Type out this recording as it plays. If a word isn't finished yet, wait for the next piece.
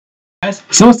guys,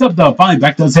 so what's up though? Finally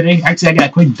back to us today. Actually, I got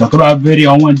a quick Dokkan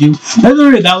video I want to do. Not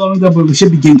really that long ago, but we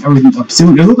should be getting everything up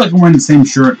soon. It looks like we're wearing the same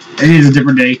shirt. It is a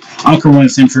different day. I don't care, we're wearing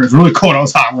the same shirt. It's really cold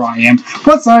outside where I am.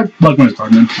 What's up? Like when it's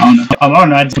starting. I don't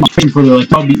know. I just waiting for the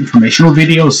probably informational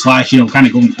video slash kind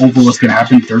of going over what's gonna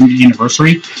happen during the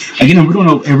anniversary. Again, we don't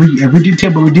know every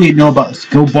detail, but we did know about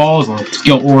skill balls or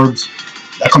skill orbs.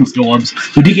 Skill orbs.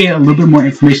 We did get a little bit more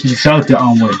information. So shout out to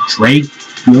DragonBallZ.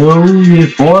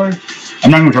 I'm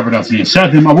not going to try to pronounce the name. Shout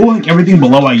out to him. I will link everything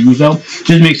below I use though.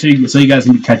 Just make sure so you guys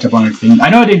can catch up on everything. I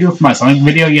know I didn't do it for my Sonic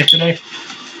video yesterday,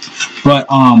 but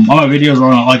all my videos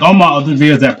are on, like all my other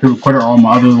videos that I pre-recorded are on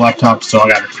my other laptops, so I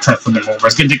got to try to flip them over.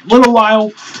 It's going to take a little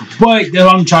while, but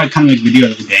I'm trying to kind of make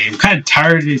videos every day. I'm kind of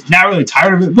tired of it. Not really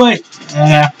tired of it, but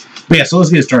yeah, so let's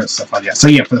get started stuff like that. So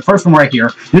yeah, for the first one right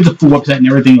here, there's the full website and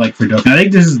everything like for Dokkan. I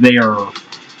think this is their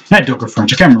not Dokkan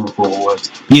French. I can't remember what it was.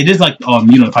 But yeah, it is like the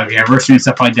 5th anniversary and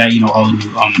stuff like that. All the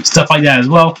new stuff like that as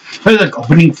well. There's like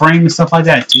opening frame and stuff like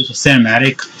that too. So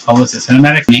cinematic. Oh, it's a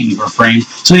cinematic name for frame.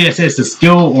 So yeah, it says the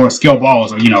skill or skill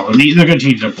balls, or they're gonna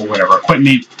change it up or whatever.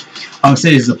 Equipment. It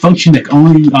says the function that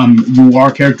only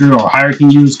UR character or higher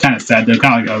can use. Kind of sad though.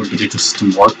 Kind of like how the digital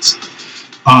system works.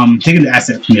 Taking the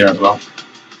asset from there as well.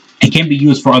 It can be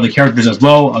used for other characters as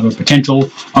well, other potential.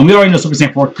 We already know Super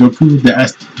Saiyan 4 Goku,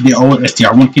 the old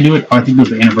STR1 can do it. I think it was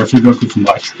the anniversary Goku from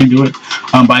last year can do it.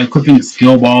 By equipping the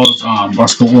skill balls or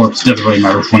skill orbs, doesn't really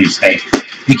matter which one you say.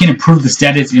 It can improve the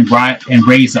status and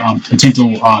raise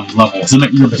potential level, so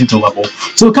your potential level.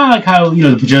 So kind of like how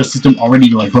the potential system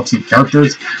already buffs the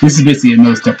characters. This is basically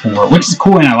another step forward, which is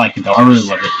cool and I like it though. I really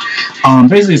love it.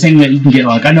 Basically saying that you can get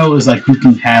I know it was you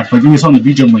can have we saw in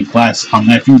the VJ link class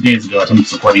a few days ago. I'm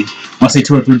recording. I want to say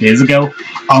 2 or 3 days ago.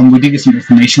 We did get some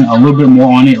information, a little bit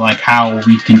more on it, like how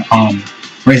we can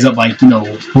raise up we can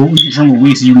determine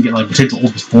ways so you can get potential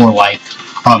orbs for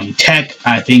tech.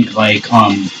 I think you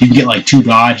can get 2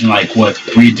 dodge and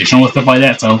 3 additional stuff like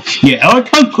that. So yeah, I like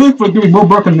how quick for giving more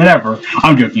broken than ever.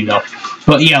 I'm joking though,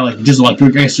 but yeah, your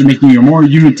guys are making your more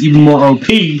units even more OP.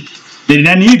 They did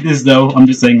not need this though. I'm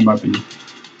just saying in my opinion.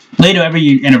 Later,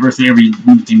 every anniversary, every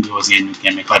new thing we will see a new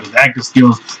gimmick, like the active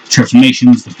skills,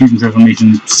 transformations, the fusion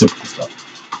transformations, typical stuff.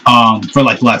 For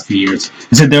the last few years,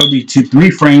 it said there will be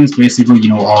 2-3 frames, basically,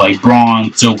 all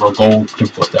bronze, silver, gold,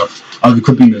 typical stuff.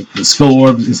 Equipping the skill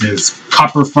orbs, it says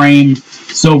copper frame,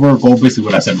 silver, gold, basically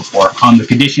what I said before. The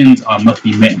conditions must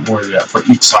be met in order for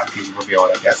each slot to be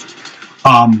revealed, I guess.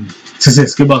 Since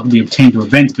this skill ball can be obtained through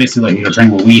events, basically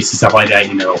DragonBallZ and stuff like that,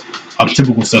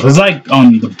 typical stuff. It's like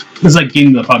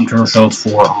getting the pop turtle shells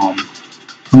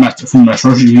from my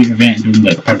social event, doing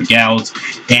the Pepper Gals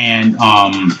and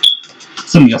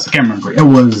something else. I can't remember. There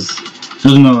was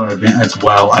another event as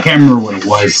well. I can't remember what it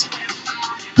was.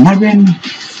 It might have been.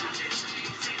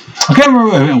 I can't remember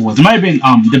what it was. It might have been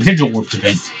the potential orbs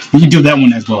event. You can do that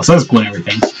one as well. So that's cool and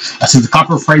everything. So the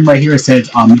copper frame right here, it says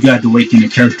you got to awaken the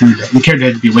character. The character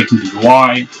has to be awakened to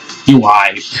UI.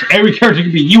 Every character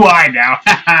can be UI now.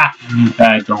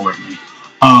 Don't worry me.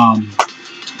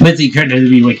 Basically, your character has to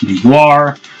be awakened to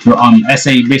UR. Your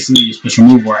SA, basically your special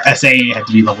move, or SA had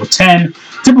to be level 10.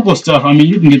 Typical stuff.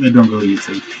 You can get that done really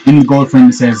easily. In the gold frame,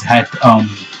 it says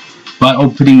by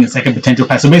opening the second potential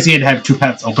path. So basically, you had to have 2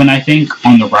 paths open, I think,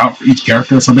 on the route for each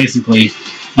character. So basically,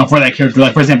 for that character,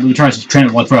 for example, we try to train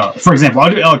it for example,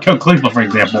 I'll do Khalifa, for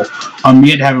example.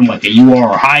 You had to have him a UR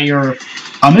or higher.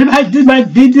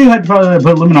 They did have to probably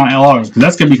put a limit on LRs because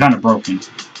that's gonna be kind of broken.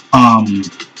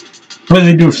 But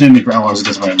they do the same thing for LRs, it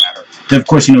doesn't really matter. Then of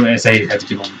course, the SA has to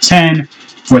be level 10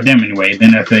 for them anyway.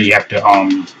 Then after you have to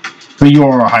for UR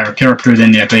or a higher character,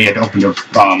 then after you have to open the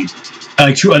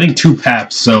I think 2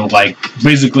 paths, so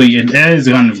basically it is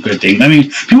kind of a good thing.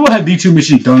 People have these 2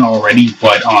 missions done already,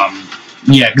 but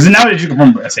yeah, because nowadays you can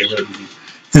perform SA really easy.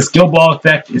 It's a skill ball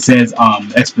effect. It says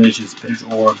expeditions,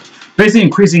 potential orb, basically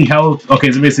increasing health.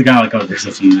 Okay, so basically kind of like other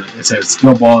systems. It says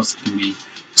skill balls can be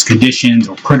conditions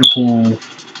or critical,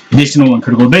 additional and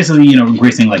critical. Basically,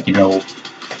 increasing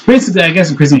basically I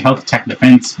guess increasing health, attack,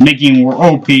 defense, making more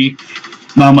OP.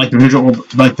 Like the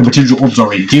potential orbs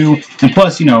already do, and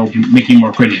plus, making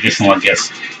more crit additional, I guess.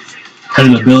 Because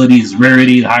the abilities,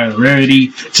 rarity, the higher the rarity,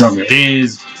 the stronger it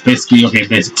is. Basically, okay,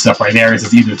 basic stuff right there. It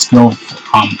says either skill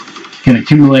can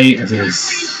accumulate, it says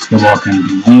skill ball can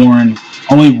be worn,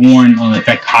 only worn on the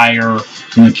effect higher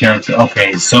than the character.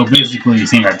 Okay, so basically the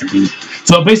same attribute.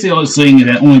 So basically, all it's saying is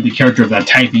that only the character of that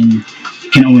typing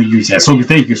can only use that. So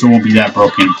thank you, so it won't be that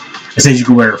broken. It says you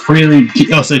can wear it freely.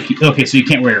 Okay, so you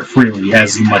can't wear it freely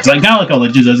as much. Kind of like how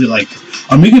Legends does it. You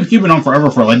can keep it on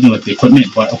forever for Legends, the equipment,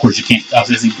 but of course you can't.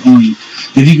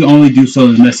 If you can only do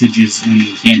so, the message is in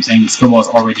the game saying the skill ball is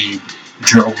already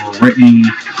which are overwritten.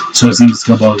 So it seems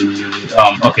skill ability.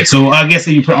 Okay, so I guess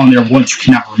that you put on there once you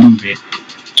cannot remove it.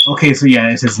 Okay, so yeah,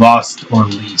 it says lost or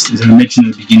leased. It's a mention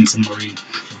at the beginning summary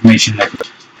information like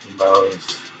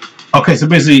okay, so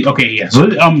basically, okay, yeah. So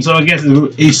I guess if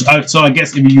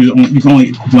you use it, you can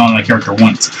only put on that character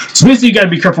once. So basically, you gotta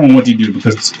be careful on what you do,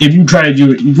 because if you try to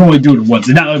do it, you can only do it once.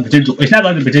 It's not like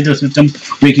the potential system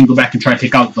where you can go back and try to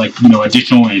take out like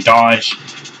additional and dodge.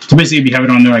 So basically, if you have it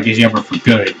on there, I guess you have it for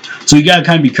good. So you gotta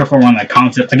kind of be careful around that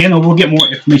concept. Again, we'll get more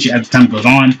information as time goes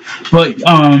on, but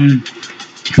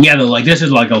yeah, though, like this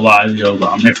is like a lot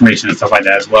of information and stuff like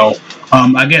that as well.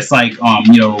 I guess like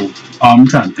I'm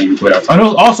trying to think what else. I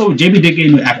know also JB did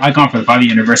get an icon for the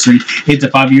 5-year anniversary. It's a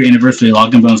 5-year anniversary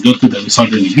DragonBallZ Goku that we saw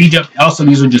during the VJ. Also,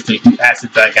 these are just the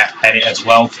assets that I got added as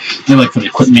well. They're like for the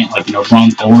equipment, like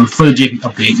bronze, gold, for the JB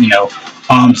update.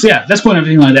 So yeah, that's cool and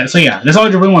everything like that. So yeah, that's all I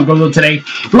just really want to go over today.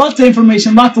 Lots of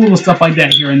information, lots of little stuff like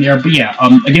that here and there. But yeah,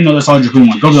 again, though, that's all I just really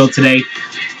want to go over today.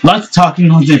 Lots of talking,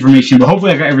 lots of information, but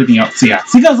hopefully I got everything out. So yeah,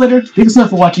 see you guys later. Thank you so much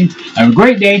for watching. Have a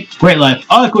great day, great life,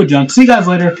 all that cool junk. See you guys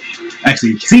later.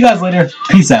 Actually, see you guys later.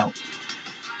 Peace out.